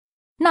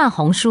那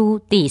鸿书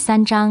第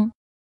3章，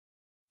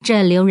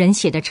这流人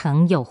血的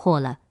城有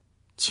祸了，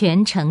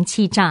全城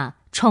欺诈，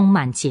充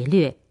满劫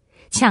掠，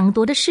抢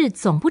夺的事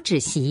总不止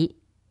息，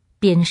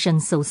鞭声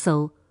嗖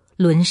嗖，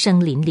轮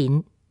声铃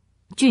铃，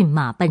骏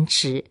马奔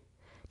驰，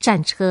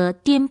战车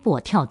颠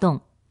簸跳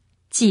动，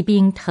骑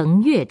兵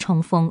腾跃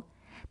冲锋，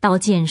刀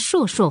剑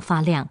烁烁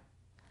发亮，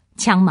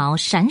枪矛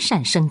闪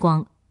闪生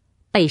光，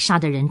被杀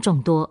的人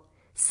众多，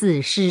死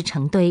尸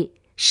成堆，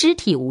尸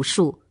体无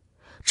数，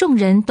众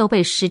人都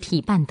被尸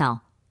体绊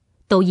倒，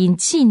都因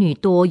妓女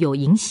多有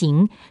淫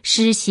行，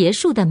施邪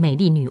术的美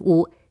丽女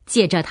巫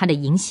借着她的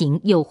淫行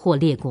诱惑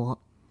列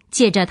国，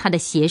借着她的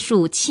邪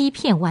术欺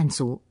骗万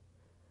族。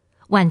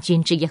万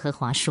军之耶和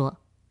华说：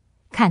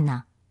看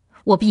哪，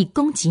我必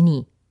攻击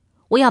你，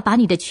我要把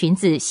你的裙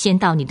子掀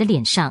到你的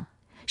脸上，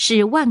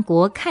使万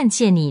国看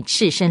见你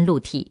赤身露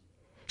体，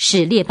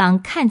使列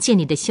邦看见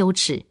你的羞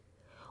耻。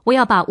我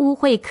要把污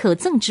秽可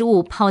憎之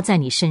物抛在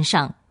你身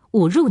上，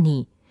侮辱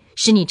你，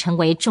使你成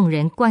为众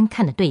人观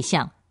看的对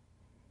象。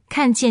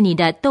看见你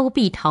的都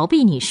必逃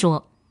避你，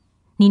说：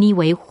尼尼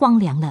微荒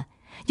凉了，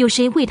有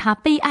谁为他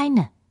悲哀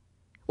呢？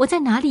我在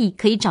哪里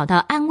可以找到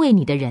安慰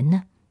你的人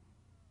呢？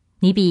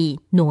你比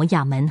挪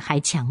亚门还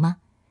强吗？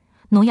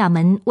挪亚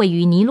门位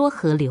于尼罗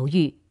河流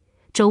域，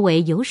周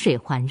围有水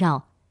环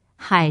绕，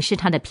海是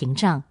他的屏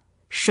障，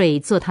水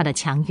做他的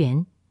强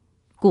援。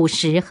古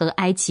时和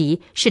埃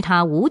及是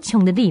他无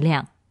穷的力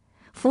量，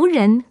弗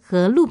人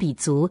和路比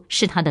族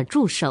是他的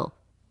助手。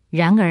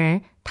然而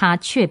他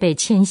却被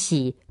迁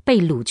徙，被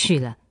掳去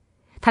了。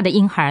他的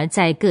婴孩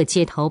在各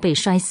街头被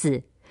摔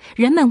死，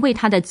人们为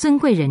他的尊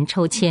贵人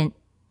抽签，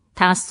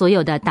他所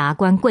有的达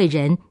官贵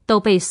人都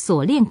被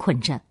锁链捆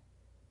着。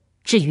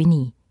至于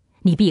你，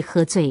你必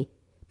喝醉，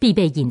必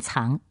被隐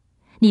藏，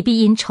你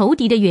必因仇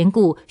敌的缘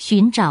故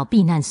寻找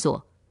避难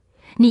所。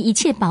你一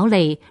切堡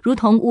垒如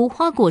同无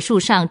花果树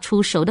上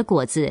出熟的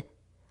果子，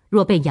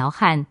若被摇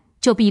撼，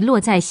就必落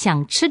在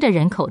想吃的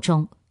人口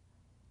中。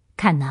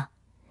看哪，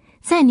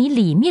在你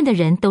里面的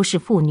人都是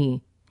妇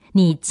女，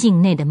你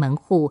境内的门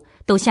户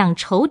都向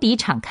仇敌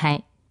敞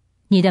开，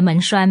你的门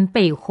栓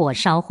被火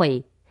烧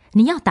毁，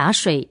你要打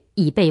水，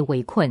已被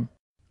围困，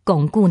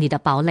巩固你的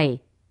堡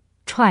垒，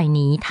踹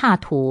泥踏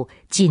土，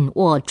紧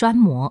握砖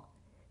模，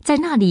在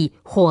那里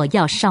火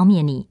要烧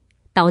灭你，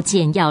刀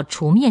剑要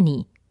除灭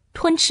你，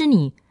吞吃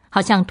你，好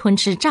像吞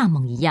吃蚱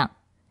蜢一样。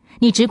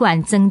你只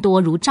管增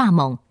多如蚱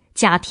蜢，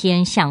加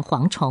添像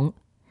蝗虫。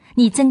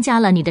你增加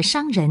了你的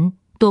商人，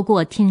多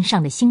过天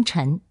上的星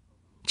辰。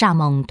蚱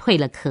蜢蜕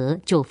了壳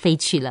就飞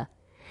去了。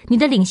你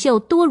的领袖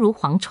多如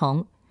蝗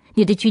虫，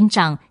你的军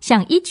长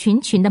像一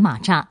群群的马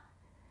蚱。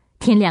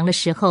天凉的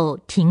时候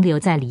停留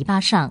在篱笆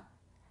上，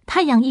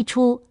太阳一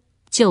出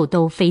就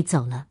都飞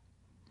走了，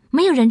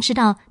没有人知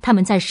道他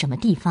们在什么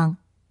地方。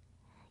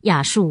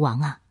亚述王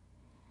啊，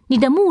你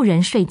的牧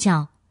人睡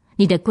觉，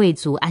你的贵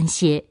族安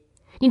歇，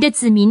你的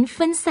子民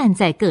分散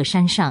在各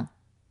山上，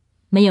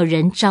没有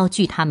人招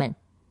聚他们。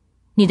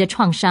你的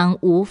创伤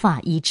无法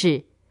医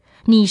治，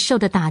你受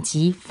的打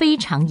击非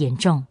常严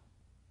重。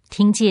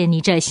听见你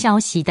这消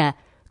息的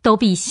都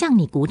必向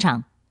你鼓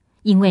掌，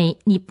因为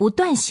你不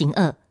断行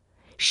恶，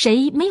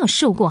谁没有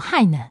受过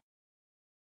害呢？